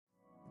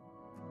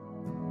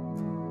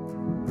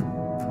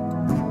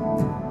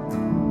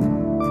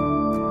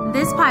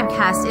This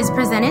podcast is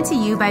presented to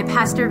you by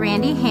Pastor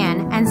Randy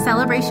Hann and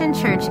Celebration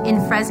Church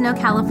in Fresno,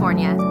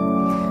 California.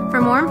 For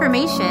more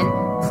information,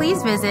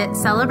 please visit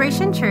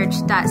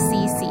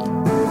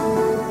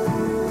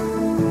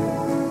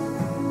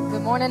celebrationchurch.cc.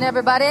 Good morning,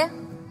 everybody.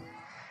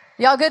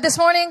 Y'all good this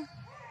morning?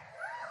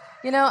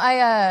 You know,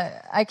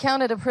 I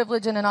count it a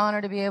privilege and an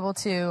honor to be able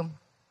to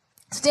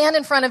stand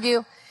in front of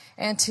you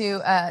and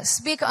to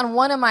speak on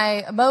one of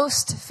my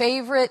most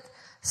favorite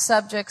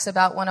subjects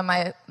about one of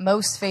my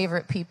most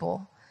favorite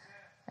people,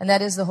 and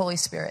that is the Holy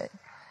Spirit.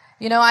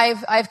 You know,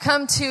 I've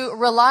come to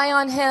rely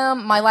on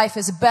Him. My life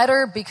is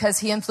better because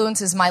He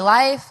influences my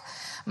life.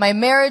 My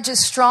marriage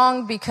is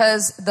strong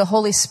because the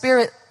Holy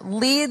Spirit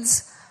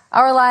leads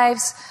our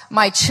lives.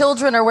 My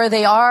children are where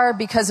they are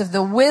because of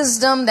the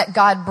wisdom that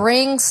God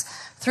brings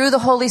through the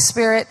Holy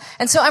Spirit.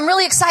 And so I'm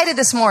really excited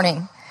this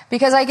morning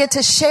because I get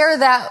to share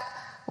that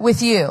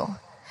with you.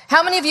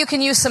 How many of you can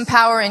use some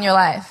power in your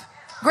life?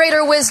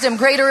 Greater wisdom,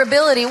 greater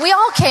ability. We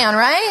all can,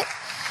 right?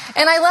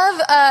 And I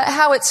love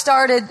how it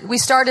started. We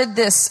started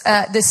this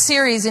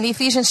series in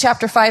Ephesians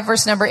chapter 5,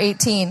 verse number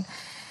 18.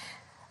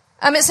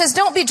 It says,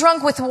 don't be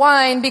drunk with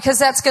wine because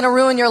that's going to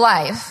ruin your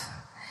life.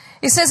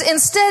 It says,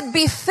 instead,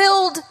 be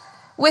filled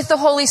with the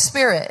Holy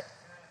Spirit.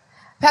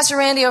 Pastor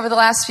Randy, over the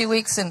last few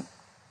weeks,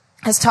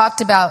 has talked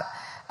about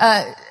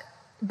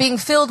being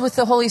filled with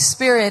the Holy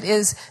Spirit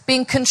is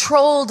being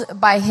controlled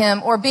by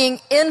Him or being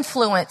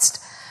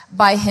influenced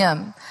by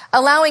Him.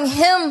 Allowing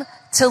Him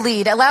to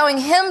lead, allowing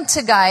Him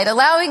to guide,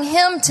 allowing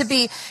Him to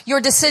be your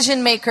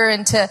decision maker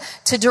and to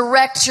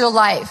direct your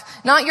life.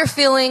 Not your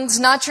feelings,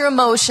 not your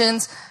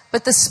emotions,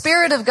 but the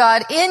Spirit of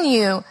God in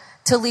you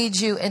to lead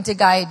you and to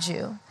guide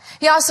you.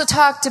 He also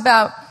talked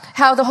about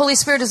how the Holy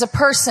Spirit is a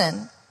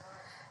person,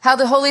 how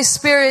the Holy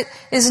Spirit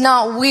is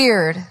not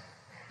weird.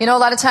 You know, a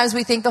lot of times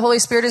we think the Holy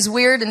Spirit is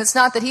weird, and it's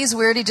not that He's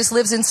weird, He just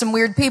lives in some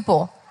weird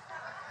people.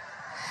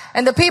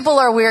 And the people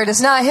are weird.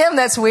 It's not Him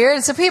that's weird.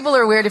 It's the people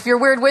are weird. If you're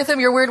weird with Him,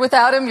 you're weird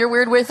without Him, you're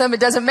weird with Him,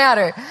 it doesn't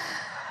matter.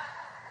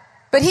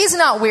 But He's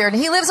not weird.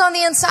 He lives on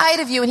the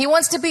inside of you, and He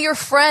wants to be your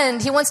friend.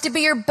 He wants to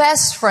be your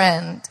best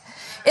friend.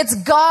 It's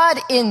God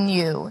in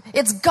you.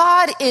 It's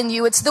God in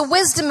you. It's the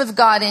wisdom of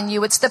God in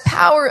you. It's the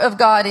power of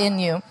God in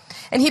you.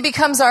 And He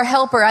becomes our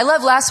helper. I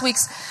love last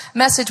week's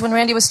message when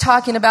Randy was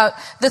talking about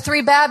the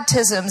 3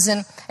 baptisms.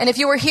 And if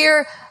you were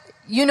here,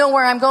 you know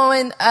where I'm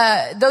going.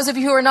 Those of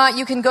you who are not,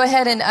 you can go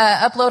ahead and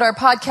upload our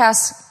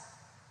podcast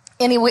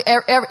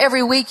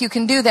every week. You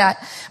can do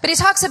that. But he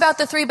talks about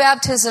the 3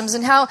 baptisms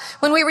and how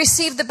when we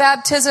receive the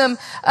baptism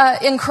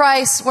in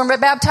Christ, when we're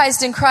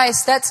baptized in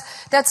Christ, that's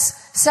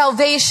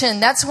salvation.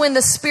 That's when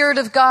the Spirit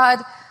of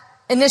God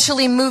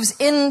initially moves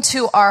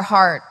into our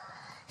heart.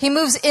 He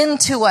moves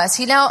into us.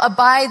 He now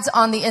abides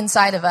on the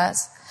inside of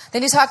us.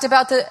 Then he talked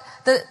about the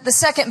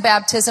second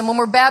baptism when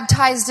we're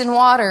baptized in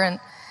water, and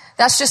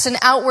that's just an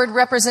outward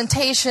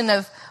representation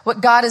of what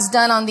God has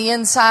done on the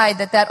inside,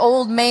 that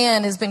old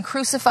man has been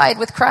crucified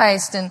with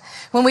Christ. And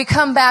when we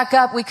come back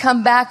up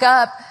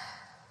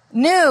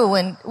new,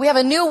 and we have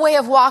a new way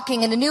of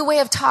walking and a new way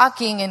of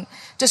talking, and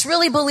just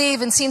really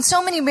believe and seen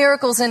so many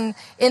miracles in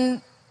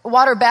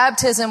water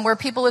baptism where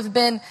people have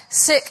been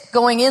sick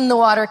going in the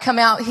water, come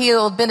out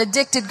healed, been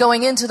addicted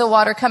going into the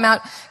water,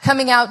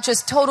 coming out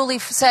just totally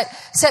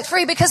set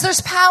free, because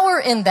there's power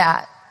in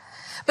that.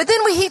 But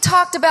then he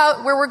talked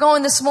about where we're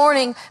going this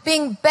morning,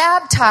 being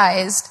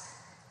baptized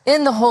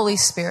in the Holy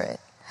Spirit.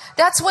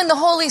 That's when the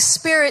Holy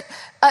Spirit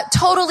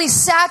totally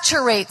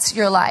saturates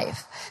your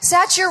life.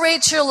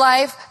 Saturates your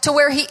life to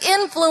where He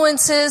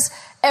influences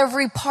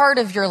every part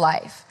of your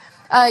life.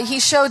 He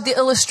showed the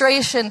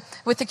illustration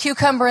with the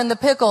cucumber and the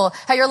pickle,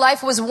 how your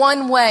life was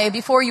one way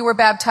before you were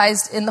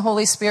baptized in the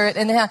Holy Spirit,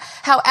 and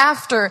how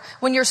after,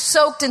 when you're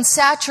soaked and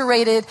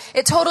saturated,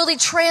 it totally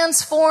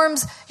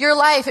transforms your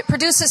life. It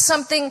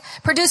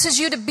produces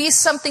you to be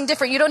something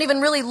different. You don't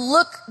even really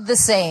look the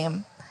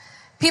same.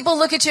 People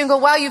look at you and go,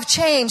 wow, you've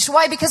changed.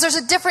 Why? Because there's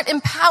a different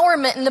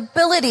empowerment and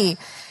ability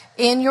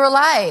in your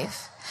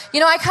life. You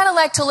know, I kind of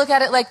like to look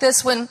at it like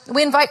this. When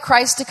we invite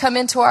Christ to come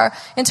into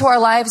our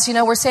lives, you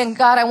know, we're saying,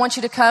 God, I want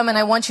you to come and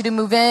I want you to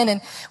move in.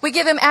 And we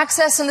give Him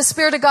access and the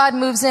Spirit of God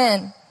moves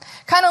in.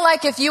 Kind of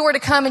like if you were to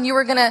come and you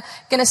were gonna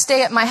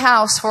stay at my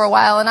house for a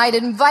while, and I'd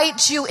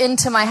invite you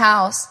into my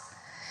house.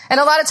 And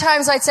a lot of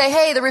times I'd say,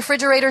 hey, the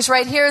refrigerator's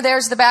right here.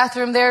 There's the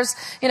bathroom. Here's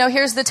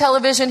the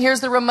television.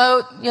 Here's the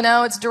remote. You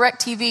know, it's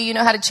direct TV. You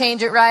know how to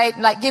change it right.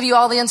 And like give you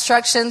all the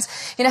instructions.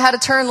 You know how to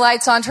turn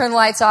lights on, turn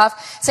lights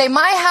off. Say,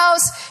 my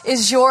house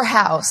is your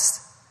house,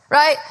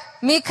 right?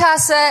 Mi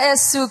casa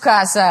es su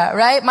casa,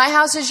 right? My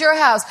house is your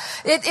house.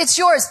 It's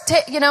yours.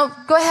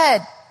 Go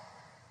ahead.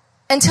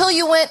 Until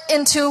you went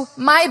into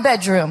my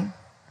bedroom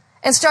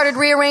and started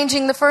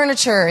rearranging the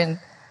furniture and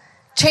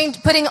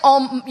putting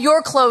all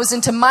your clothes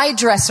into my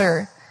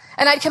dresser.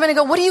 And I'd come in and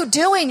go, what are you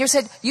doing? You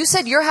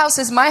said your house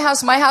is my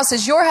house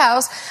is your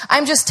house.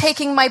 I'm just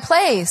taking my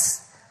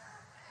place.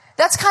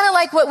 That's kind of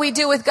like what we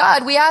do with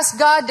God. We ask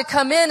God to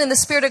come in and the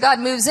Spirit of God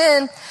moves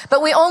in,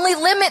 but we only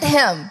limit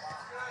Him.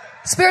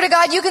 Spirit of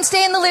God, you can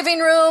stay in the living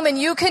room and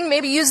you can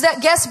maybe use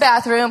that guest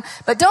bathroom,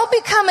 but don't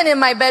be coming in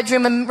my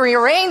bedroom and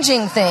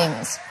rearranging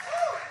things.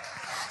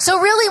 So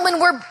really, when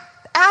we're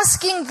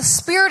asking the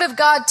Spirit of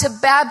God to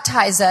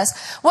baptize us,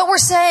 what we're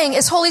saying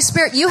is, Holy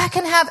Spirit, you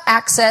can have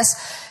access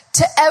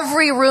to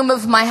every room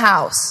of my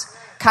house.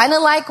 Kind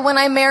of like when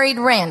I married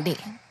Randy.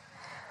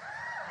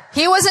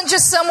 He wasn't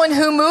just someone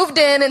who moved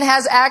in and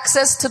has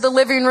access to the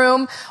living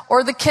room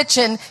or the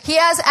kitchen. He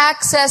has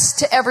access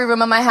to every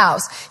room of my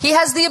house. He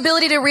has the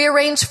ability to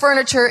rearrange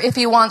furniture if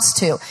he wants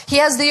to. He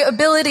has the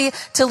ability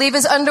to leave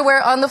his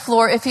underwear on the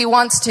floor if he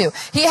wants to.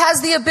 He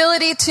has the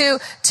ability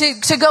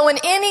to go in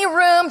any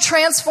room,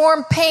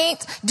 transform,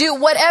 paint, do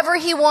whatever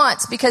he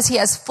wants because he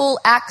has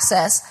full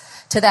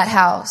access to that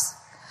house.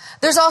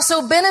 There's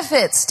also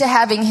benefits to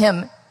having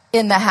him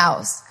in the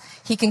house.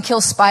 He can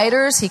kill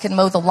spiders. He can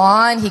mow the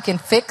lawn. He can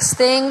fix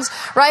things,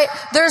 right?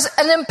 There's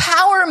an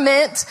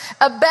empowerment,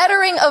 a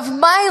bettering of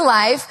my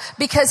life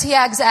because he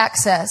has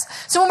access.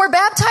 So when we're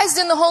baptized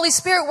in the Holy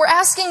Spirit, we're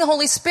asking the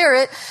Holy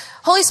Spirit,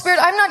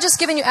 I'm not just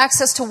giving you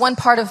access to one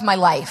part of my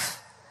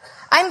life.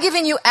 I'm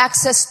giving you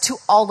access to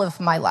all of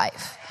my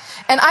life.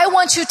 And I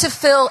want you to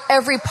fill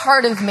every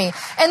part of me.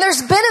 And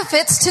there's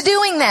benefits to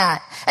doing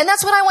that. And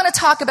that's what I want to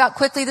talk about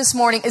quickly this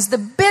morning is the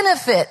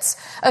benefits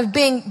of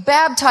being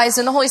baptized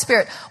in the Holy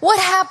Spirit. What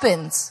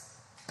happens?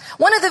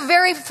 One of the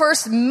very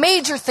first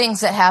major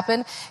things that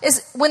happen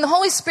is when the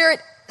Holy Spirit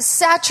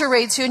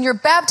saturates you and you're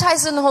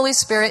baptized in the Holy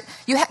Spirit,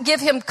 you give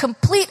him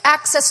complete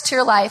access to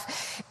your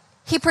life.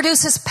 He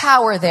produces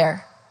power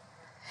there.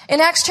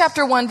 In Acts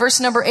chapter 1, verse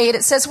number 8,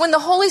 it says, when the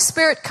Holy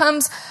Spirit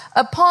comes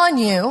upon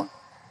you,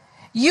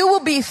 you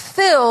will be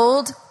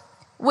filled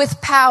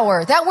with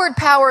power. That word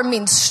power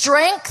means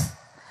strength,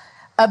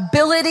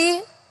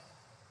 ability,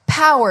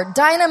 power,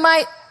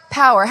 dynamite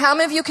power. How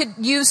many of you could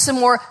use some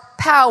more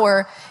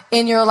power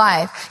in your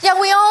life? Yeah,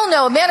 we all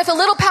know, man, if a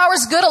little power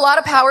is good, a lot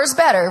of power is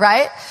better,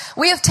 right?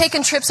 We have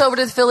taken trips over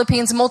to the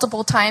Philippines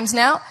multiple times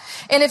now.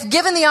 And if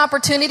given the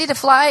opportunity to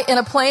fly in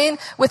a plane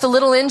with a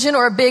little engine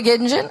or a big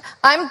engine,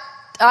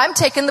 I'm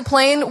taking the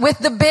plane with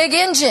the big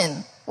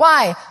engine.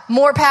 Why?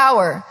 More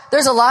power.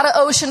 There's a lot of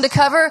ocean to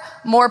cover,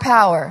 more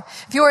power.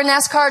 If you were a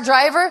NASCAR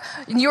driver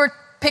and you were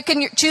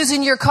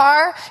choosing your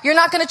car, you're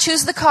not going to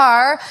choose the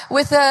car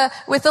with a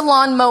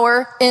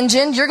lawnmower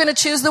engine. You're going to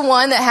choose the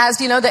one that has,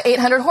 the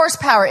 800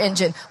 horsepower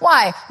engine.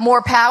 Why?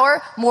 More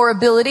power, more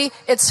ability.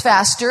 It's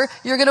faster.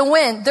 You're going to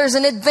win. There's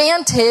an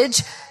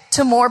advantage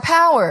to more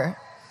power.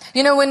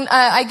 When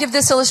I give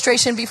this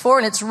illustration before,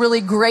 and it's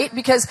really great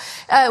because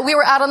we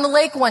were out on the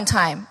lake one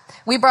time.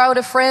 We borrowed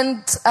a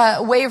friend's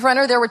wave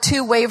runner. There were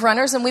 2 wave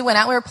runners, and we went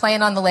out and we were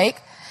playing on the lake.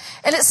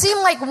 And it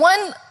seemed like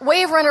one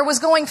wave runner was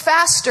going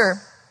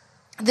faster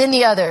than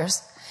the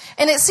others.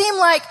 And it seemed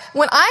like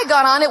when I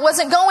got on, it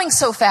wasn't going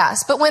so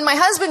fast. But when my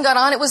husband got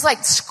on, it was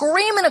like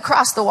screaming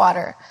across the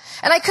water.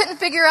 And I couldn't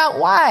figure out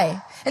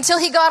why until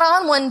he got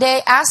on one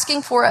day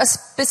asking for a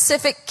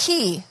specific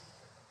key.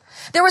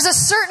 There was a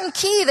certain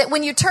key that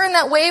when you turn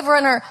that wave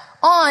runner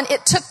on,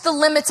 it took the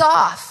limits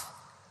off.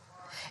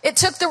 It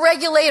took the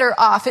regulator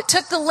off. It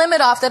took the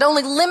limit off that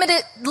only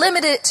limited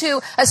it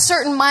to a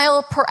certain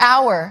mile per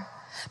hour.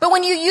 But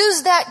when you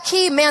use that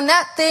key, man,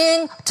 that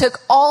thing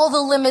took all the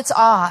limits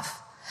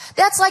off.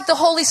 That's like the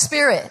Holy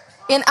Spirit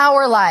in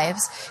our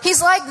lives.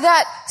 He's like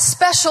that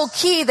special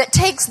key that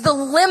takes the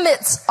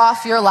limits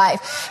off your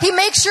life. He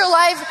makes your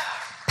life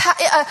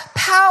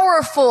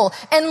powerful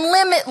and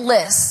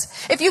limitless.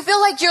 If you feel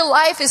like your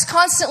life is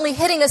constantly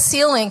hitting a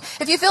ceiling,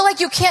 if you feel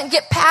like you can't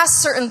get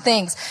past certain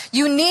things,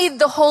 you need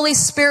the Holy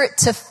Spirit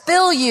to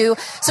fill you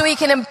so he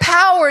can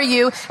empower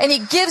you, and he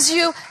gives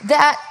you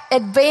that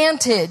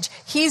advantage.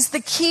 He's the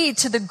key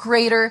to the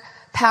greater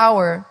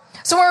power.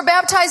 So when we're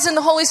baptized in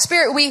the Holy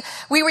Spirit,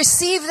 we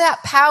receive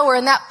that power,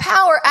 and that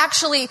power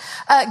actually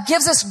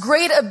gives us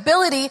great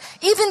ability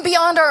even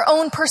beyond our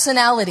own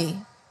personality.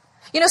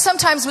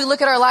 Sometimes we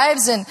look at our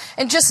lives and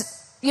just,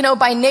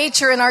 by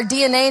nature and our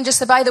DNA and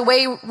just by the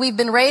way we've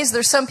been raised,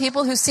 there's some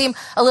people who seem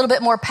a little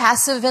bit more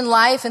passive in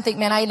life and think,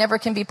 man, I never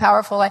can be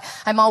powerful.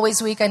 I'm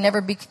always weak. I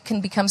never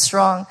can become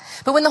strong.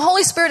 But when the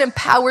Holy Spirit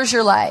empowers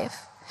your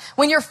life,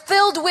 when you're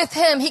filled with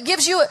him, he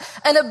gives you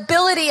an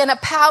ability and a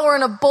power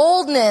and a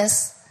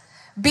boldness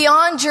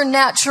beyond your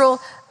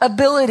natural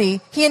ability.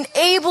 He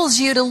enables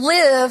you to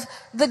live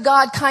the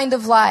God kind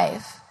of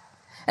life.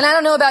 And I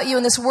don't know about you,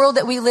 in this world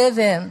that we live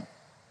in,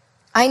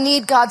 I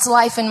need God's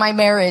life in my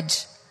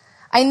marriage.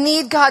 I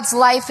need God's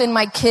life in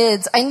my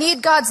kids. I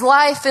need God's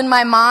life in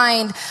my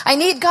mind. I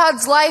need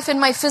God's life in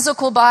my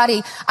physical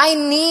body. I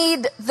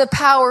need the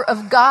power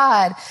of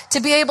God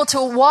to be able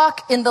to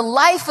walk in the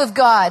life of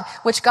God,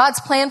 which God's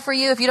plan for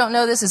you, if you don't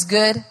know this, is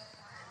good,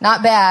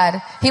 not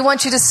bad. He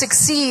wants you to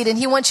succeed, and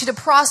he wants you to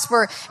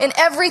prosper in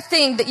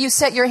everything that you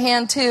set your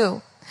hand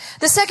to.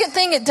 The second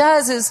thing it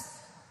does is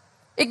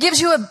it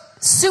gives you a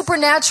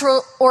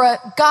supernatural or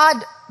a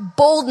God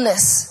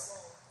boldness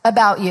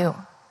about you.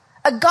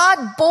 A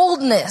God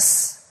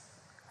boldness.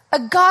 A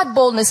God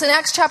boldness. In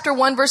Acts chapter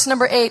 1, verse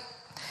number 8,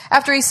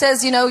 after he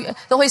says, the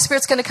Holy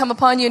Spirit's going to come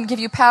upon you and give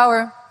you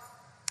power,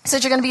 It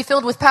says you're going to be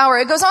filled with power.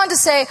 It goes on to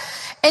say,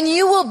 and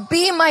you will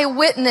be my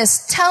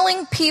witness,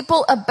 telling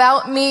people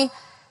about me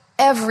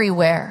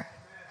everywhere.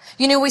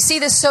 You know, we see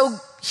this so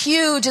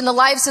huge in the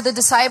lives of the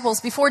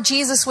disciples. Before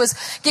Jesus was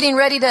getting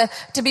ready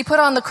to be put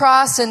on the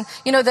cross, and,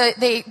 you know,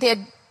 they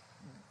had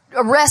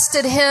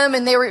arrested him,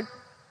 and they were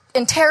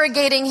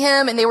interrogating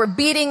him, and they were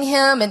beating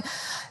him, and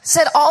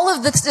said all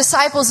of the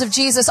disciples of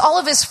Jesus, all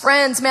of his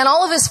friends, man,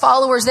 all of his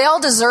followers, they all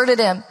deserted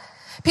him.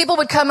 People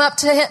would come up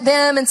to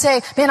them and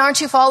say, man,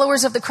 aren't you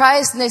followers of the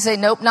Christ? And they say,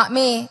 nope, not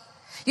me.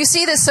 You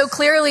see this so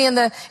clearly in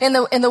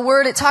the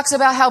word. It talks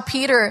about how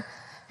Peter,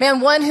 man,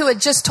 one who had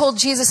just told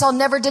Jesus, I'll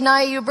never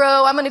deny you,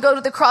 bro. I'm going to go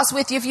to the cross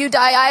with you. If you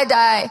die, I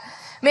die.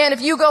 Man,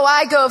 if you go,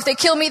 I go. If they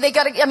kill me,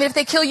 if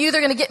they kill you,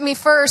 they're going to get me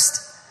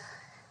first.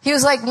 He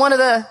was like one of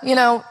the, you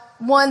know,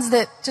 ones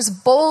that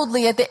just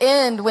boldly at the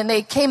end, when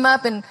they came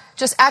up and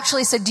just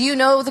actually said, do you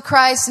know the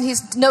Christ? And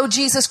he's, no,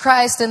 Jesus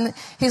Christ. And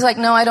he's like,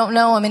 no, I don't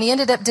know him. And he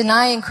ended up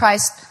denying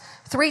Christ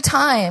 3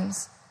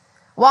 times.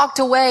 Walked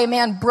away,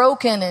 man,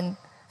 broken and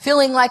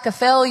feeling like a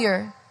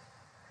failure.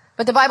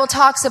 But the Bible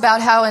talks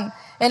about how in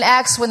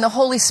Acts, when the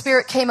Holy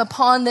Spirit came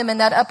upon them in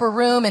that upper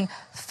room and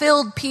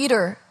filled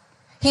Peter,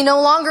 he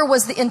no longer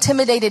was the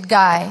intimidated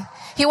guy.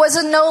 He was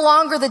no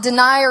longer the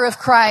denier of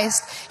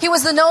Christ. He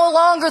was no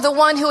longer the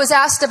one who was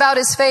asked about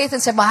his faith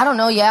and said, well, I don't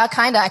know. Yeah, I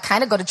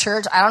kind of go to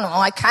church. I don't know.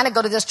 I kind of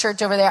go to this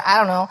church over there. I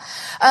don't know.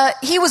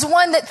 He was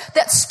one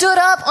that stood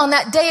up on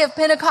that day of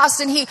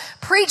Pentecost, and he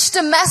preached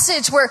a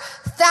message where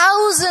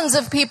thousands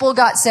of people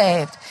got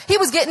saved. He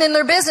was getting in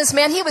their business,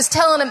 man. He was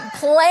telling them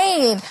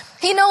plain.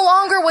 He no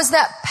longer was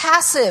that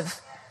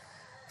passive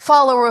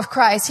follower of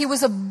Christ. He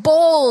was a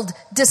bold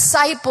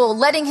disciple,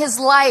 letting his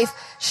life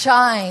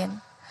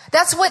shine.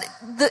 That's what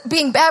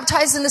being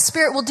baptized in the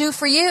Spirit will do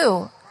for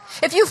you.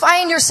 If you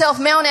find yourself,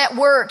 man, at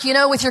work, you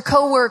know, with your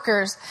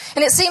coworkers,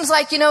 and it seems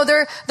like, you know,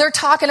 they're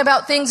talking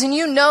about things, and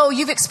you know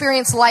you've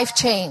experienced life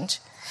change.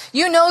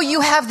 You know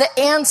you have the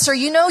answer.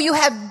 You know you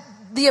have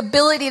the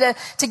ability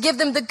to give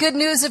them the good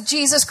news of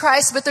Jesus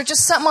Christ, but there's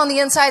just something on the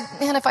inside.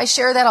 Man, if I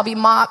share that, I'll be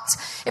mocked.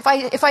 If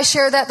I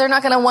share that, they're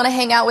not going to want to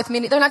hang out with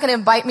me. They're not going to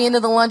invite me into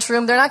the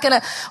lunchroom. They're not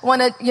going to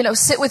want to, you know,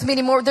 sit with me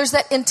anymore. There's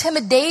that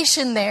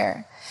intimidation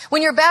there.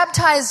 When you're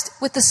baptized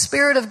with the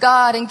Spirit of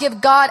God and give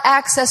God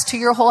access to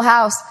your whole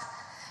house,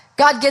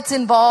 God gets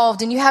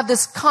involved, and you have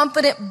this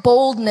confident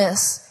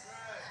boldness,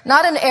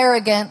 not an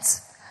arrogance,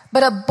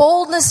 but a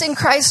boldness in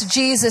Christ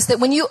Jesus, that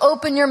when you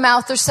open your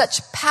mouth, there's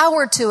such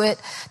power to it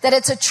that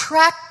it's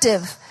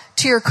attractive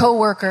to your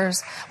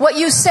coworkers. What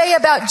you say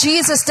about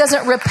Jesus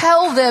doesn't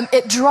repel them,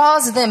 it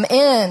draws them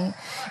in.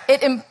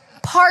 It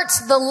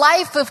imparts the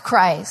life of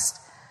Christ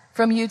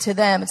from you to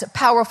them. It's a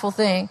powerful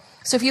thing.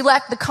 So if you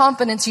lack the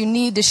confidence you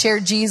need to share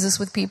Jesus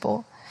with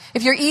people,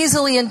 if you're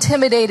easily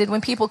intimidated when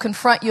people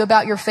confront you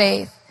about your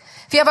faith,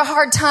 if you have a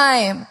hard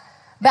time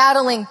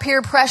battling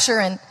peer pressure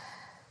and,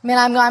 man,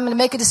 I'm going to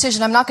make a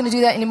decision, I'm not going to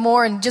do that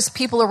anymore, and just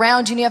people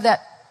around you, and you have that,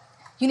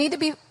 you need to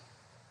be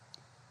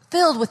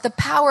filled with the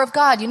power of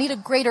God. You need a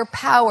greater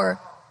power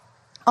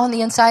on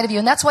the inside of you.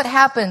 And that's what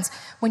happens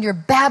when you're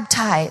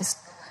baptized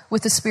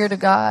with the Spirit of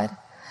God.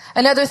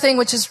 Another thing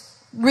which is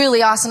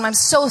really awesome, I'm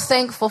so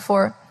thankful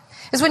for,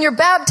 is when you're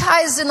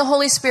baptized in the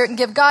Holy Spirit and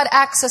give God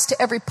access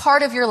to every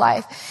part of your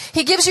life,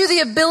 He gives you the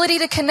ability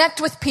to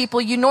connect with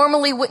people you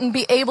normally wouldn't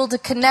be able to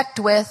connect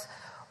with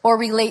or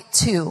relate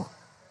to.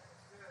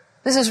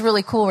 This is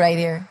really cool right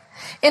here.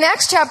 In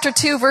Acts chapter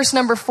 2, verse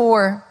number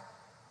 4,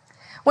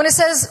 when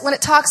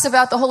it talks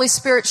about the Holy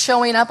Spirit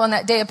showing up on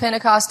that day of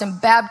Pentecost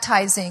and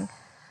baptizing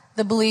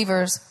the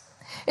believers,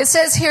 it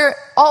says here,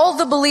 all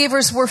the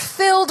believers were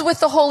filled with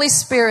the Holy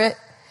Spirit,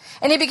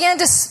 and they began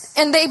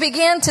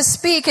to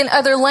speak in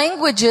other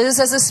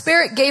languages as the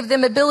Spirit gave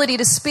them ability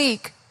to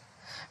speak.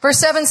 Verse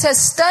 7 says,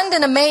 stunned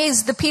and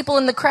amazed, the people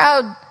in the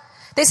crowd,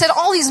 they said,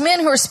 all these men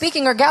who are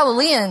speaking are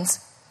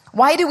Galileans.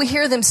 Why do we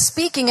hear them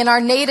speaking in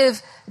our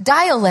native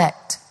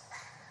dialect?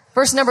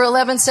 Verse number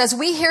 11 says,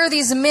 we hear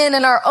these men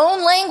in our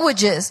own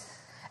languages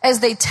as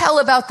they tell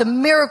about the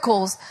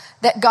miracles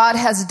that God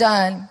has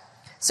done.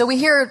 So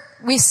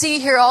we see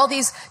here all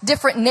these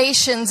different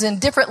nations and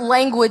different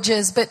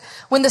languages, but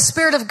when the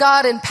Spirit of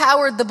God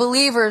empowered the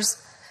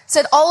believers,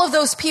 said all of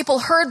those people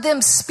heard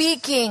them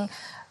speaking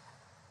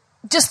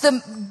just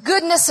the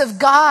goodness of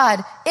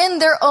God in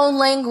their own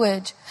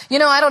language. You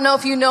know, I don't know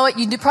if you know it,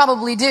 you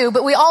probably do,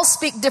 but we all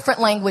speak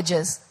different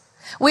languages.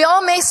 We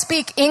all may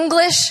speak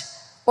English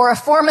or a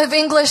form of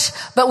English,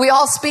 but we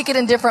all speak it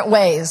in different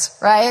ways,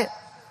 right?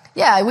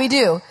 Yeah, we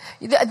do.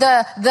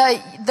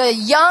 The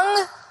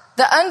young,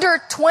 the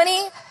under 20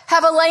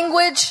 have a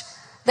language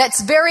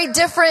that's very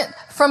different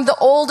from the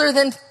older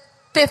than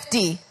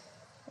 50,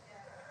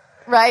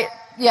 right?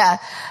 Yeah.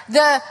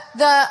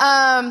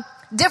 The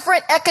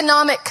different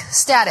economic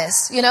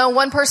status. You know,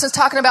 one person's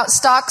talking about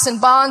stocks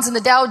and bonds and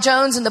the Dow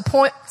Jones and the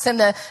points and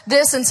the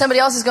this, and somebody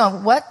else is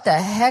going, what the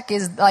heck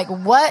is, like,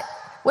 what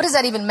does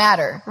that even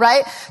matter,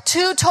 right?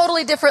 Two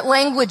totally different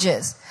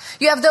languages.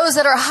 You have those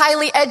that are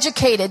highly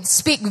educated,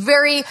 speak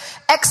very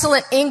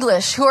excellent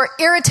English, who are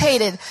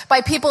irritated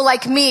by people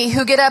like me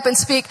who get up and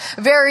speak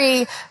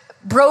very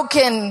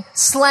broken,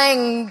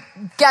 slang,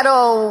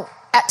 ghetto,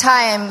 at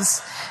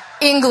times,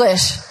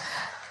 English.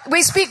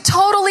 We speak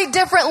totally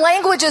different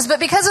languages, but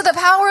because of the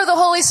power of the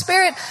Holy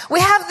Spirit, we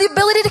have the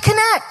ability to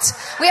connect.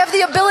 We have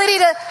the ability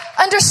to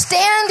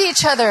understand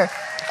each other.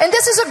 And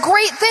this is a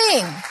great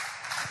thing.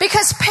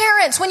 Because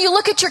parents, when you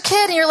look at your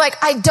kid and you're like,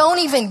 I don't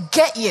even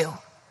get you,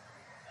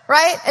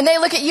 right? And they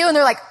look at you and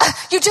they're like,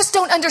 you just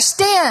don't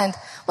understand.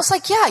 Well, it's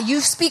like, yeah,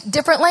 you speak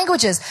different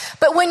languages.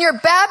 But when you're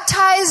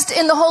baptized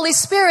in the Holy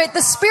Spirit,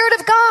 the Spirit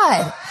of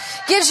God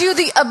gives you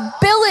the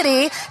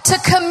ability to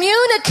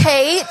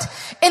communicate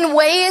in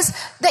ways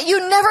that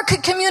you never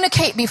could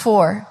communicate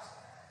before.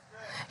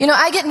 You know,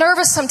 I get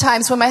nervous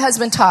sometimes when my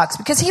husband talks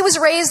because he was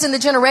raised in the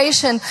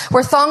generation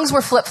where thongs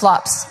were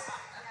flip-flops.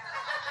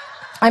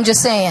 I'm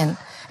just saying.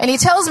 And he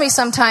tells me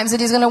sometimes that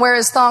he's going to wear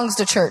his thongs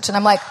to church. And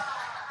I'm like,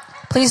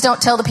 please don't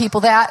tell the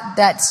people that.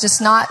 That's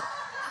just not,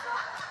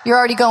 you're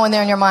already going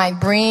there in your mind.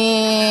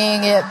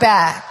 Bring it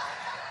back.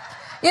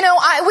 You know,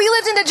 we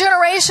lived in a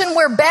generation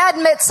where bad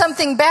meant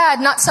something bad,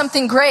 not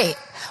something great.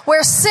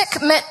 Where sick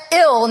meant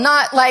ill,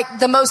 not like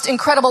the most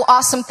incredible,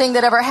 awesome thing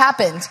that ever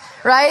happened,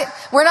 right?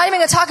 We're not even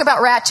going to talk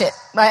about ratchet,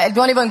 right? I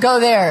don't even go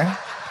there.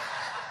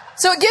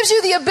 So it gives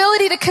you the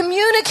ability to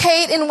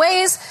communicate in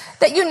ways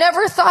that you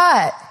never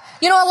thought.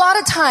 You know, a lot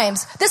of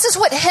times, this is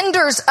what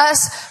hinders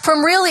us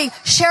from really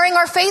sharing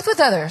our faith with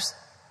others.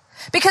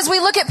 Because we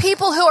look at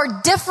people who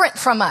are different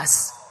from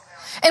us.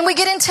 And we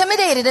get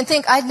intimidated and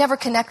think, I'd never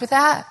connect with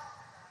that.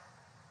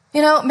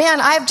 You know, man,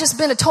 I've just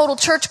been a total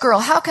church girl.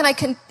 How can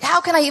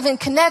I even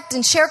connect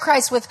and share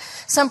Christ with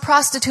some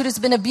prostitute who's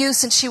been abused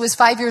since she was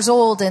 5 years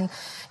old and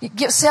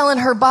selling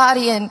her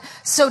body and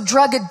so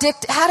drug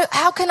addicted?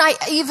 How can I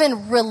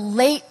even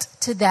relate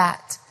to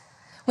that?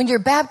 When you're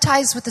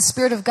baptized with the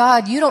Spirit of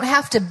God, you don't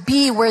have to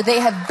be where they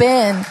have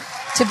been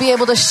to be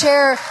able to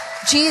share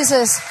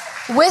Jesus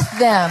with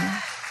them.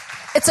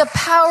 It's a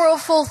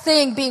powerful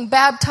thing. Being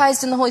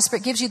baptized in the Holy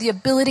Spirit gives you the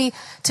ability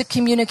to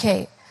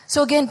communicate.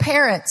 So again,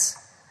 parents,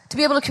 to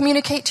be able to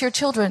communicate to your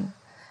children.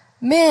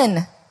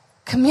 Men,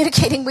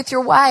 communicating with your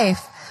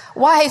wife.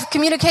 Wife,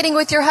 communicating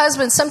with your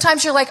husband.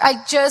 Sometimes you're like,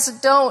 I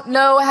just don't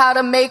know how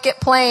to make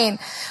it plain.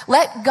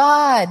 Let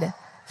God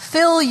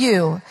fill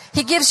you.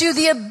 He gives you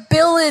the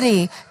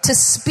ability to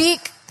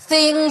speak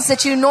things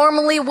that you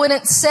normally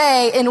wouldn't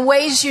say in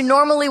ways you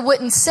normally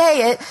wouldn't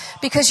say it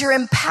because you're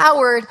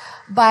empowered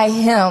by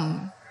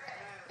Him.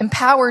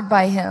 Empowered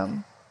by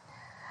Him.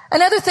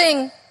 Another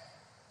thing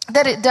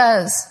that it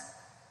does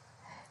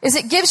is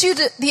it gives you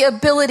the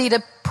ability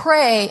to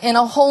pray in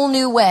a whole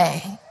new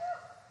way.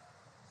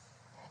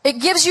 It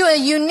gives you a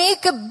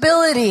unique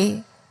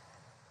ability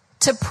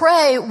to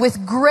pray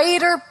with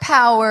greater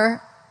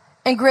power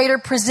and greater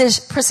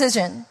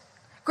precision,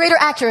 greater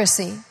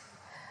accuracy.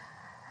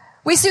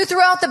 We see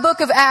throughout the book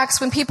of Acts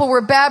when people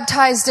were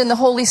baptized in the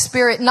Holy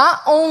Spirit, not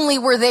only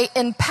were they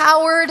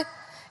empowered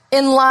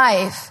in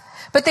life,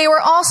 but they were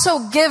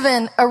also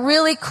given a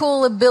really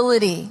cool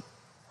ability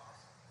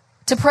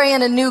to pray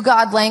in a new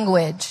God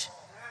language.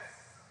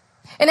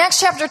 In Acts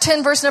chapter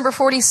 10, verse number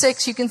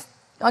 46,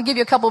 I'll give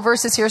you a couple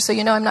verses here so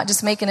you know I'm not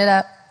just making it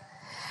up.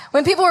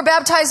 When people were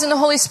baptized in the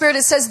Holy Spirit,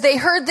 it says they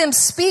heard them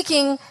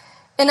speaking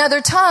in other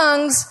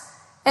tongues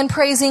and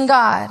praising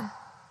God.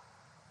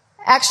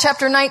 Acts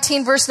chapter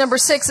 19, verse number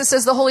 6, it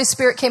says the Holy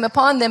Spirit came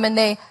upon them and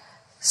they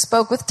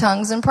spoke with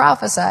tongues and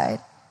prophesied.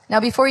 Now,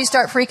 before you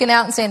start freaking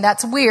out and saying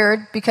that's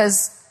weird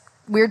because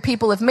weird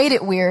people have made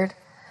it weird,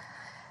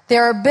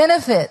 there are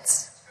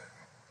benefits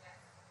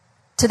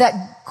to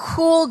that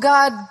cool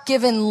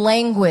God-given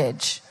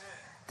language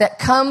that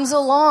comes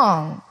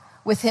along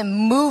with Him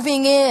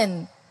moving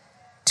in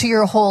to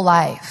your whole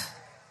life.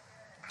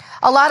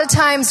 A lot of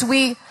times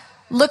we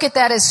look at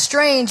that as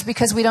strange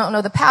because we don't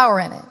know the power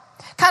in it.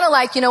 Kind of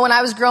like, you know, when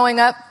I was growing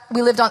up,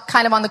 we lived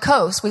kind of on the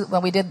coast. We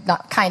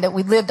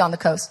lived on the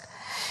coast.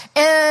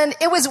 And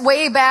it was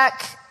way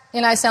back,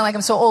 and I sound like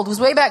I'm so old, it was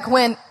way back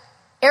when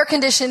air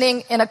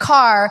conditioning in a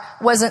car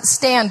wasn't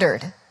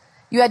standard.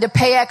 You had to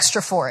pay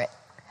extra for it.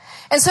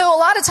 And so a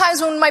lot of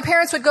times when my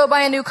parents would go to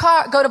buy a new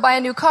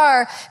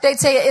car, they'd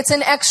say it's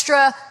an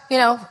extra,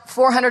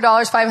 $400,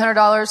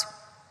 $500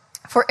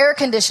 for air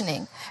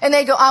conditioning. And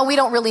they go, oh, we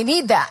don't really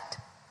need that,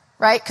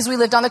 right? Because we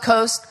lived on the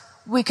coast.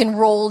 We can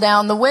roll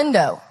down the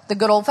window the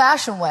good old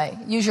fashioned way.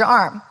 Use your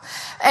arm.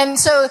 And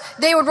so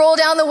they would roll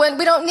down the window.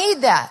 We don't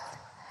need that.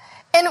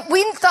 And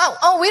we thought,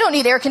 oh, we don't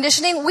need air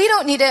conditioning. We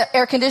don't need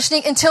air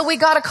conditioning until we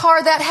got a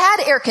car that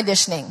had air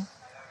conditioning.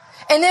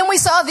 And then we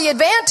saw the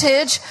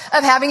advantage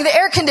of having the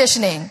air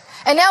conditioning.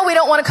 And now we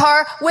don't want a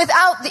car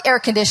without the air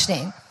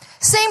conditioning.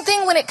 Same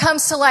thing when it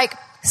comes to like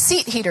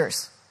seat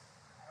heaters.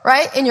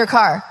 right? In your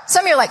car.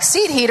 Some of you are like,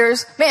 seat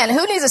heaters? Man,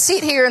 who needs a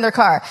seat heater in their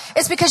car?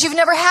 It's because you've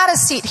never had a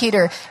seat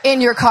heater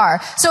in your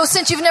car. So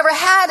since you've never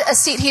had a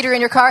seat heater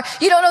in your car,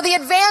 you don't know the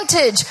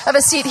advantage of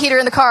a seat heater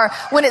in the car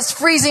when it's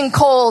freezing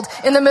cold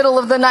in the middle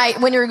of the night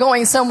when you're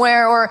going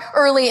somewhere, or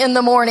early in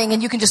the morning,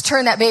 and you can just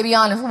turn that baby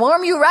on and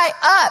warm you right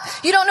up.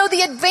 You don't know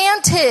the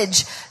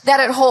advantage that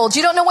it holds.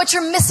 You don't know what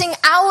you're missing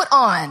out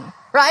on.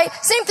 Right?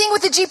 Same thing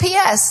with the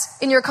GPS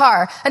in your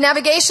car. A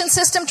navigation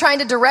system trying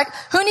to direct.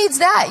 Who needs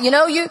that? You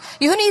know,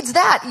 who needs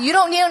that? You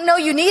don't know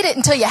you need it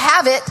until you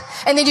have it,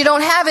 and then you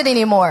don't have it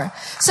anymore.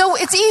 So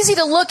it's easy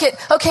to look at,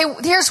 okay,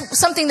 here's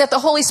something that the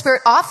Holy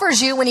Spirit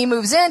offers you when He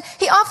moves in.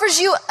 He offers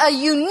you a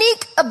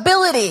unique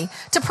ability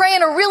to pray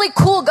in a really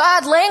cool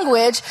God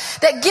language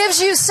that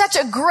gives you such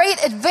a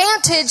great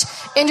advantage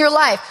in your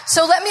life.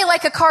 So let me,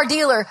 like a car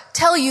dealer,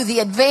 tell you the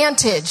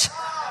advantage.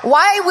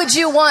 Why would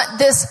you want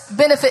this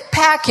benefit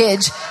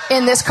package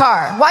in this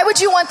car? Why would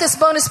you want this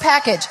bonus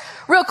package?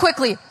 Real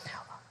quickly,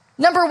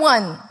 number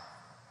one,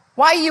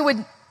 why you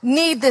would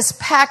need this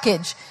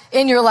package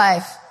in your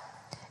life.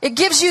 It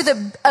gives you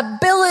the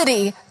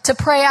ability to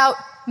pray out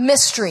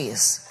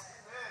mysteries.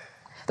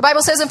 The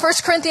Bible says in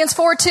 1 Corinthians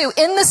 4:2,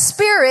 in the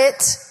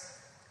Spirit,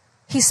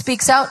 He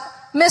speaks out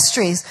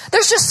mysteries.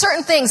 There's just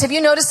certain things. Have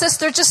you noticed this?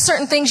 There's just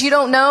certain things you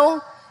don't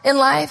know in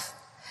life.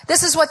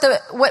 This is what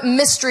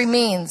mystery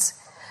means.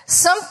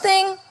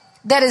 Something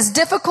that is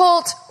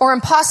difficult or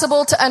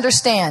impossible to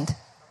understand.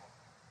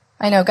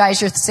 I know,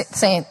 guys, you're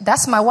saying,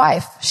 that's my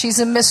wife. She's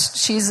a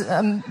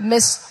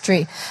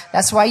mystery.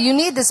 That's why you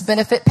need this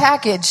benefit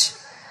package.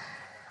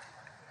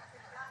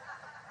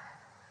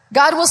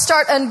 God will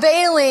start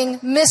unveiling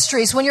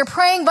mysteries. When you're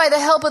praying by the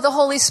help of the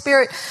Holy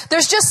Spirit,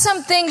 there's just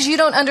some things you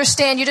don't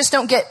understand, you just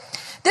don't get.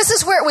 This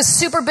is where it was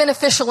super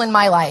beneficial in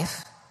my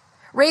life.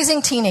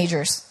 Raising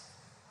teenagers.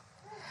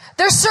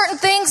 There's certain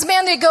things,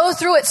 man, they go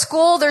through at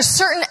school. There's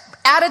certain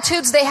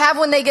attitudes they have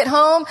when they get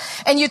home,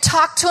 and you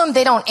talk to them,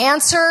 they don't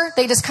answer.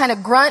 They just kind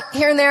of grunt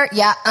here and there.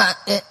 Yeah,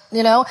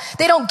 you know.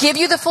 They don't give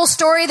you the full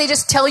story. They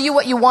just tell you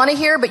what you want to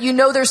hear, but you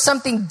know there's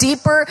something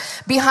deeper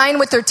behind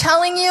what they're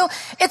telling you.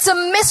 It's a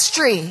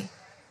mystery.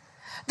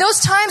 Those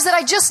times that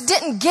I just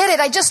didn't get it,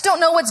 I just don't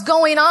know what's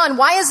going on.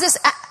 Why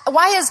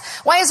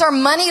is our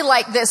money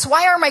like this?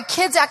 Why are my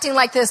kids acting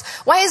like this?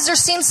 Why is there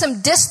seem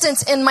some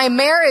distance in my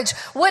marriage?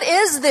 What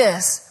is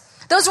this?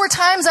 Those were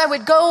times I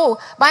would go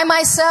by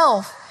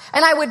myself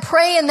and I would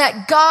pray in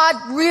that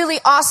God, really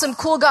awesome,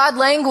 cool God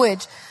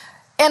language.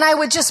 And I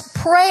would just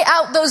pray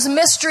out those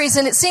mysteries,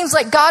 and it seems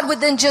like God would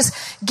then just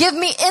give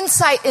me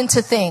insight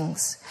into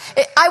things.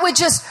 I would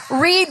just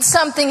read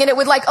something and it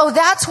would like, oh,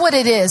 that's what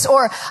it is.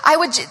 Or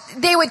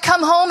they would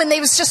come home and they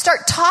would just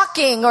start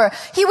talking, or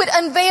He would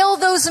unveil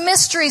those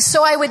mysteries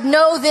so I would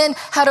know then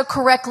how to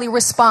correctly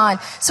respond.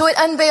 So it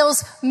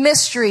unveils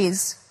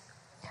mysteries.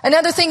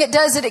 Another thing it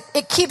does,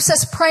 it keeps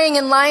us praying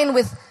in line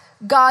with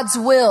God's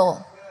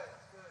will.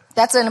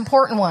 That's an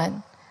important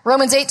one.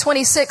 Romans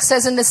 8:26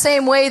 says, in the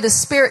same way, the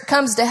Spirit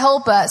comes to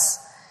help us.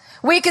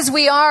 Weak as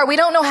we are, we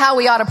don't know how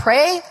we ought to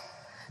pray.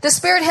 The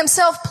Spirit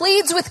Himself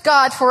pleads with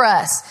God for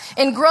us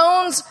in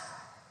groans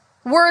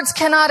words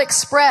cannot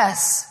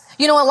express.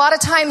 You know, a lot of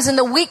times in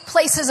the weak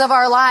places of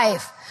our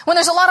life, when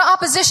there's a lot of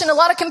opposition, a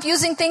lot of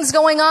confusing things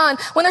going on,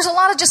 when there's a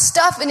lot of just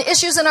stuff and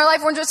issues in our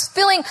life, we're just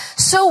feeling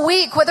so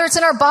weak, whether it's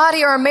in our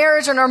body or our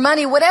marriage or in our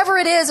money, whatever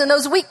it is, in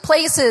those weak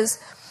places,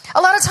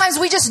 a lot of times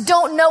we just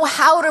don't know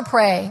how to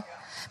pray.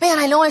 Man,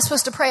 I know I'm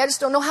supposed to pray. I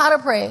just don't know how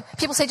to pray.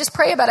 People say, just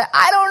pray about it.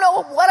 I don't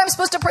know what I'm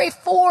supposed to pray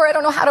for. I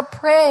don't know how to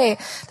pray.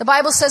 The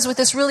Bible says with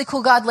this really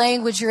cool God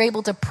language, you're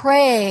able to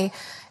pray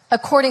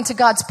according to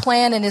God's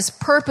plan and His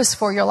purpose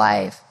for your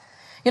life.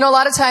 You know, a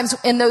lot of times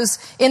in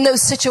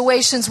those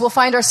situations, we'll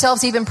find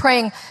ourselves even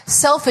praying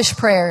selfish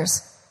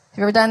prayers. Have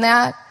you ever done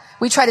that?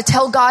 We try to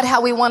tell God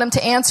how we want Him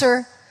to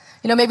answer.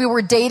 You know, maybe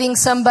we're dating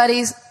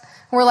somebody.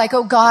 We're like,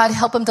 oh, God,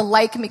 help him to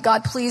like me.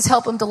 God, please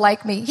help him to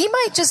like me. He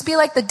might just be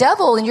like the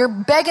devil, and you're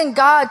begging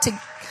God to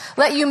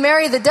let you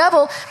marry the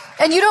devil.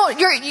 And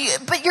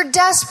but you're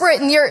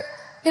desperate, and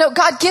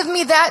God, give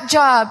me that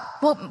job.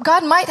 Well,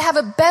 God might have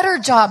a better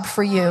job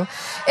for you.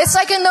 It's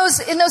like in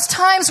those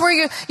times where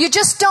you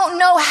just don't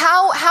know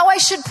how I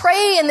should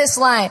pray in this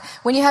line.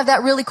 When you have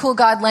that really cool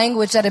God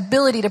language, that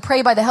ability to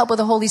pray by the help of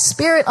the Holy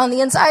Spirit on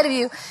the inside of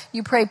you,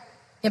 you pray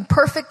in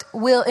perfect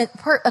will,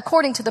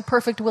 according to the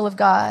perfect will of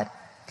God.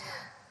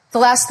 The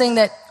last thing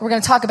that we're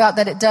going to talk about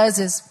that it does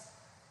is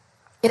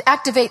it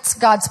activates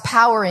God's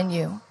power in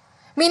you.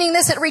 Meaning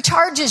this, it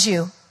recharges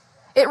you.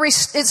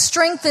 It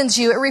strengthens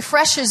you. It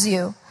refreshes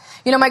you.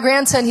 You know, my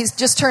grandson, he's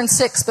just turned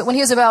 6, but when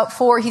he was about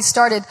 4, he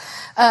started,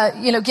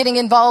 getting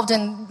involved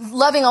and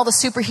loving all the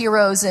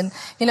superheroes and,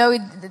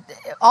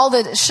 all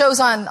the shows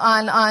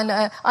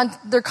on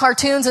their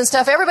cartoons and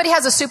stuff. Everybody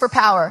has a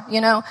superpower,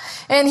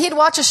 and he'd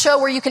watch a show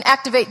where you can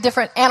activate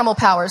different animal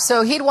powers.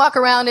 So he'd walk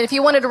around, and if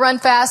he wanted to run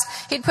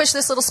fast, he'd push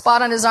this little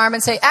spot on his arm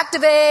and say,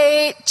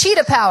 activate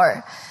cheetah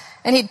power.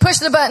 And he'd push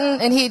the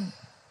button and he'd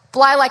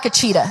fly like a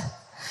cheetah.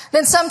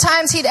 Then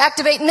sometimes he'd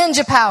activate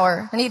ninja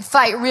power and he'd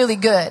fight really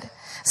good.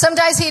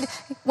 Sometimes he'd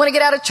want to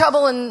get out of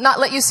trouble and not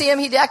let you see him.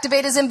 He'd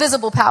activate his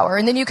invisible power,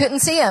 and then you couldn't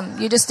see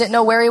him. You just didn't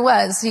know where he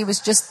was. He was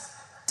just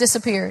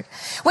disappeared.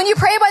 When you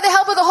pray by the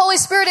help of the Holy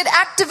Spirit, it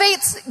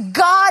activates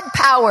God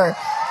power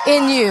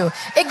in you.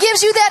 It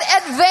gives you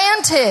that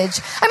advantage.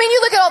 I mean,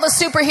 you look at all the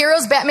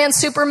superheroes, Batman,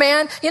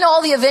 Superman,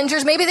 all the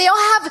Avengers, maybe they all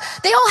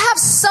have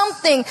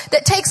something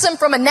that takes them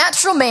from a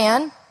natural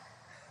man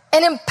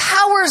and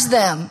empowers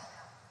them.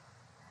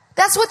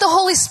 That's what the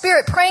Holy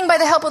Spirit, praying by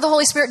the help of the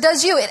Holy Spirit,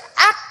 does you. It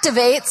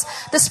activates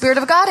the Spirit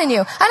of God in you.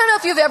 I don't know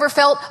if you've ever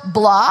felt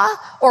blah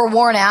or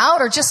worn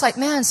out or just like,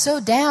 man, so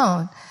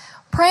down.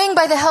 Praying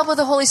by the help of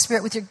the Holy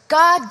Spirit with your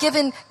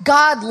God-given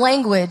God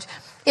language,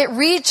 it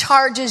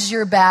recharges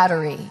your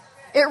battery.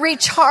 It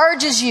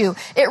recharges you.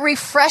 It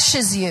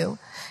refreshes you.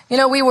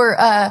 We were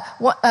at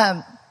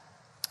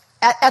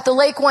the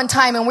lake one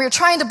time, and we were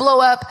trying to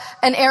blow up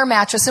an air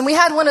mattress, and we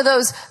had one of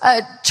those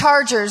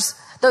chargers,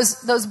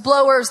 those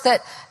blowers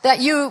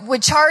that you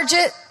would charge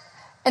it,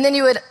 and then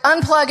you would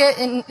unplug it,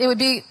 and it would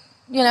be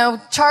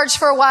charged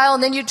for a while,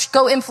 and then you'd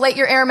go inflate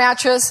your air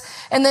mattress,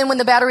 and then when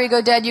the battery would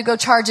go dead, you go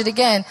charge it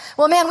again.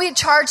 Well, man, we'd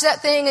charge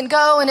that thing and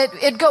go, and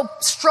it'd go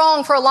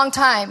strong for a long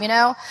time, Woo! And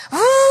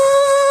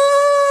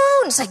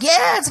it's like,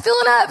 yeah, it's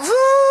filling up.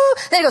 Woo!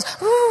 Then it goes,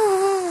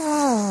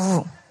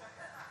 woo!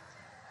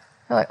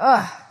 You're like,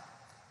 ugh.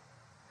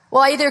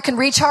 Well, I either can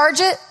recharge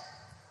it,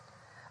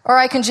 or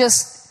I can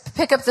just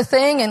pick up the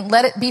thing and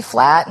let it be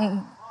flat,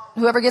 and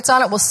whoever gets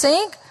on it will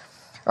sink.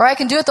 Or I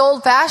can do it the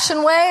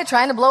old-fashioned way,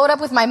 trying to blow it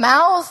up with my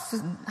mouth,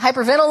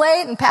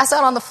 hyperventilate and pass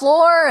out on the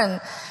floor and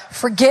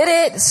forget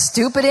it. It's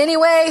stupid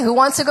anyway. Who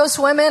wants to go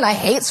swimming? I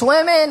hate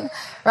swimming,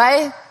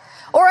 right?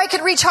 Or I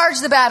could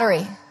recharge the battery.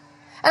 And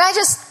I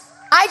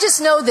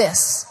just know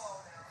this,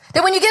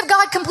 that when you give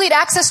God complete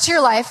access to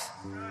your life,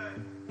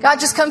 God,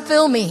 just come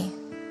fill me.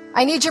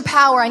 I need your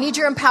power. I need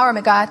your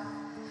empowerment, God.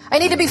 I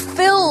need to be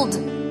filled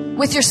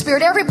with your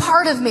Spirit, every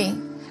part of me.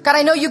 God,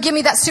 I know you give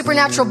me that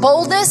supernatural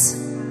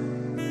boldness.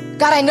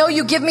 God, I know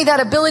you give me that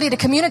ability to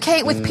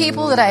communicate with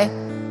people that I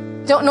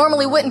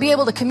wouldn't be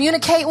able to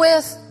communicate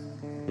with.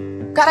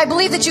 God, I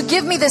believe that you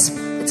give me this,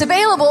 it's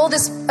available,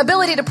 this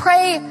ability to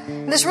pray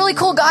in this really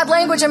cool God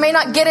language. I may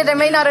not get it, I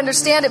may not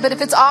understand it, but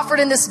if it's offered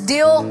in this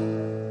deal,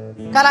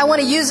 God, I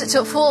want to use it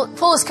to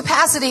fullest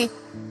capacity.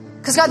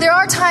 Because God, there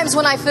are times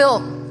when I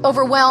feel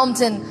overwhelmed,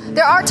 and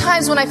there are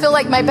times when I feel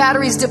like my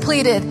battery's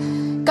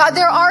depleted. God,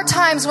 there are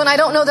times when I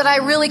don't know that I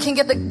really can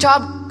get the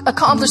job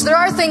accomplished. There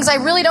are things I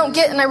really don't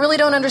get and I really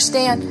don't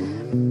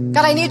understand.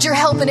 God, I need your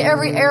help in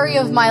every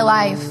area of my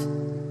life.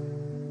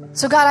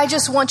 So God, I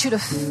just want you to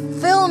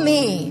fill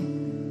me.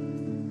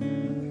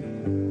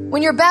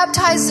 When you're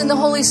baptized in the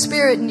Holy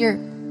Spirit and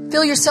you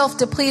feel yourself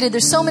depleted,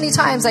 there's so many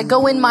times I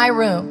go in my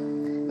room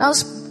and I'll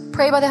just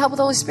pray by the help of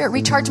the Holy Spirit,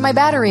 recharge my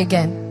battery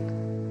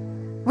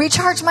again.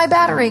 Recharge my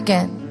battery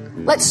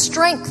again. Let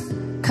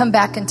strength come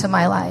back into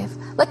my life.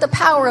 Let the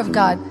power of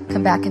God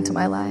come back into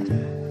my life.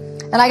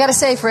 And I got to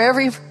say, for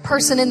every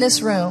person in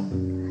this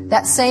room,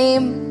 that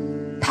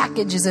same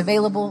package is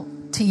available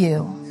to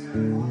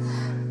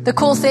you. The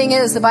cool thing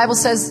is, the Bible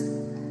says,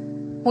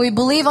 when we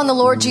believe on the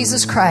Lord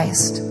Jesus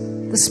Christ,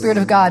 the Spirit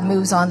of God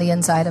moves on the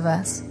inside of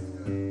us.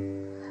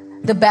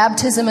 The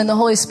baptism in the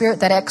Holy Spirit,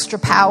 that extra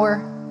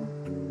power,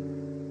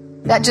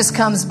 that just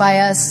comes by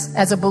us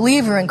as a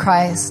believer in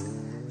Christ,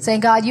 saying,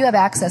 God, you have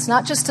access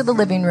not just to the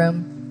living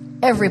room,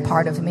 every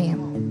part of me.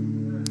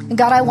 And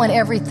God, I want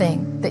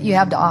everything that you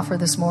have to offer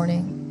this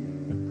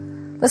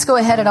morning. Let's go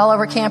ahead at all of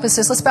our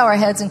campuses. Let's bow our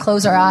heads and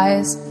close our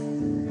eyes.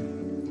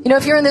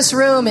 If you're in this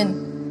room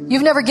and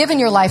you've never given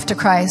your life to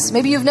Christ,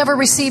 maybe you've never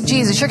received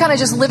Jesus, you're kind of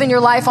just living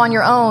your life on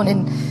your own,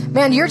 and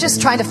man, you're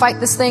just trying to fight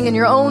this thing in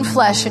your own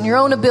flesh and your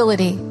own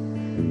ability.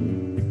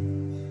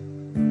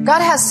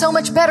 God has so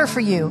much better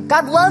for you.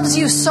 God loves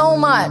you so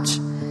much.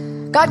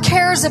 God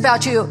cares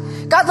about you.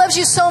 God loves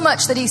you so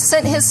much that he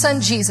sent his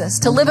son Jesus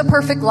to live a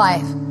perfect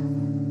life,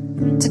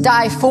 to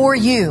die for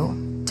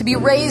you, to be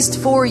raised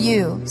for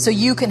you so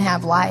you can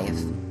have life.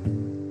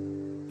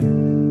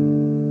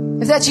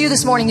 If that's you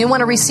this morning, you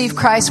want to receive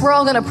Christ, we're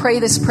all going to pray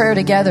this prayer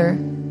together.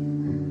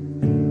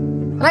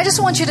 And I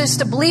just want you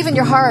to believe in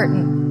your heart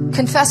and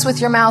confess with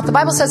your mouth. The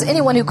Bible says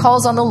anyone who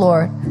calls on the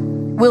Lord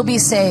will be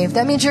saved.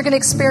 That means you're going to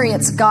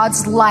experience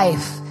God's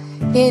life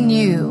in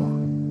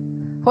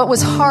you. What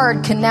was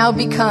hard can now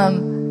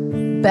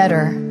become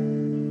better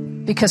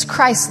because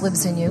Christ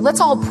lives in you. Let's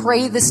all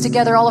pray this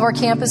together, all of our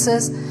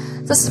campuses.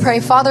 Let's pray.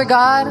 Father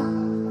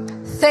God,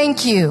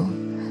 thank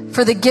you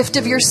for the gift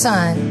of your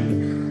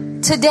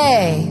Son.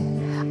 Today,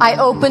 I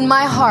open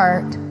my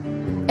heart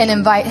and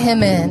invite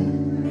him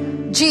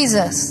in.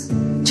 Jesus,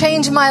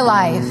 change my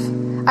life.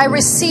 I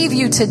receive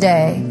you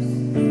today.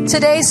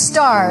 Today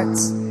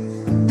starts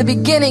the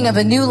beginning of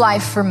a new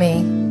life for me.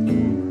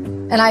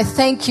 And I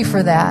thank you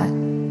for that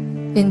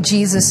in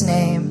Jesus'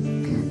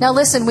 name. Now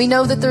listen, we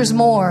know that there's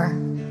more.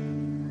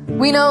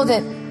 We know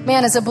that,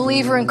 man, as a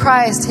believer in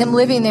Christ, him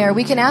living there,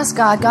 we can ask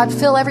God,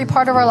 fill every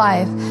part of our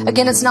life.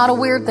 Again, it's not a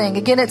weird thing.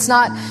 Again, it's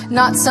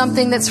not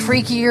something that's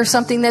freaky or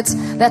something that's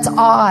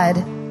odd.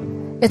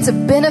 It's a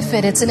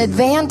benefit. It's an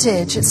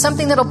advantage. It's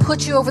something that'll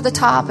put you over the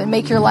top and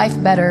make your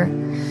life better.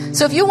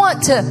 So if you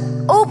want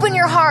to open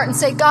your heart and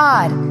say,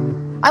 God,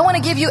 I want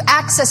to give you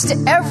access to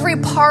every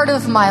part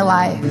of my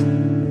life,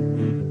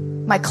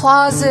 my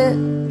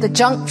closet, the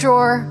junk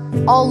drawer,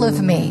 all of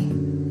me.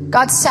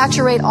 God,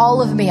 saturate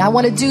all of me. I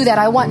want to do that.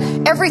 I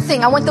want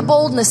everything. I want the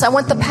boldness. I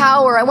want the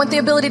power. I want the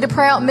ability to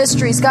pray out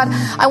mysteries. God,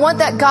 I want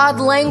that God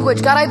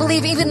language. God, I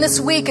believe even this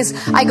week as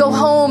I go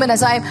home and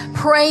as I'm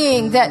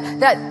praying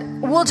that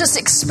we'll just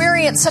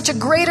experience such a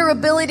greater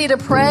ability to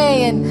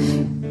pray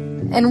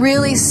and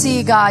really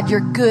see, God,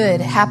 your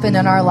good happen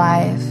in our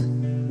life.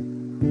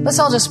 Let's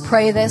all just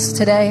pray this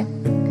today.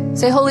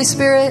 Say, Holy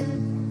Spirit,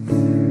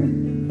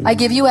 I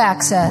give you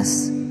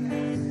access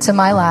to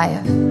my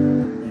life.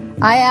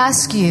 I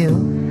ask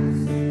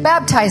you,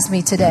 baptize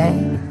me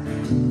today,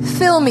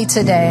 fill me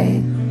today,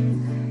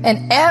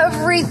 and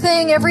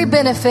everything, every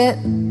benefit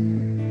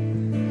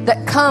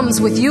that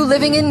comes with you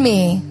living in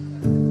me,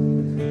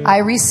 I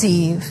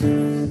receive.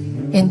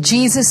 In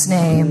Jesus'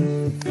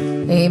 name,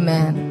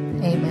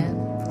 amen. Amen.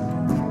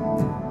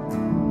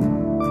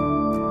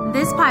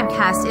 This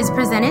podcast is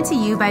presented to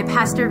you by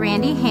Pastor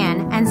Randy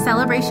Hann and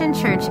Celebration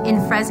Church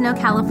in Fresno,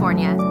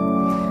 California.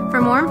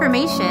 For more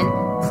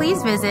information,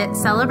 please visit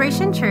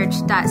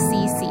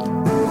celebrationchurch.cc.